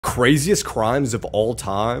Craziest crimes of all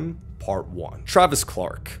time? Part 1. Travis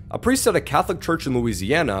Clark, a priest at a Catholic church in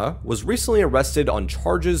Louisiana, was recently arrested on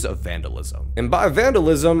charges of vandalism. And by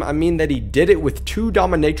vandalism, I mean that he did it with 2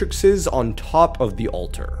 dominatrixes on top of the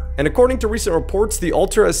altar. And according to recent reports, the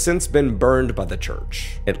altar has since been burned by the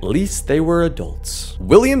church. At least they were adults.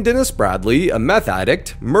 William Dennis Bradley, a meth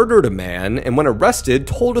addict, murdered a man, and when arrested,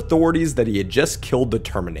 told authorities that he had just killed the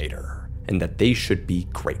Terminator, and that they should be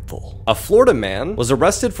grateful. A Florida man was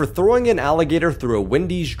arrested for throwing an alligator through a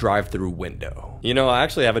Wendy's drive-through window. You know, I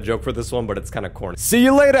actually have a joke for this one, but it's kind of corny. See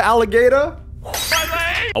you later, alligator!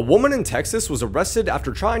 A woman in Texas was arrested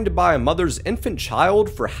after trying to buy a mother's infant child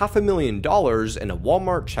for $500,000 in a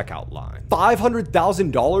Walmart checkout line.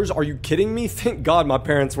 $500,000? Are you kidding me? Thank God my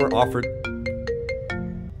parents were offered.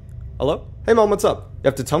 Hello? Hey mom, what's up? You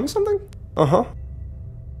have to tell me something? Uh-huh.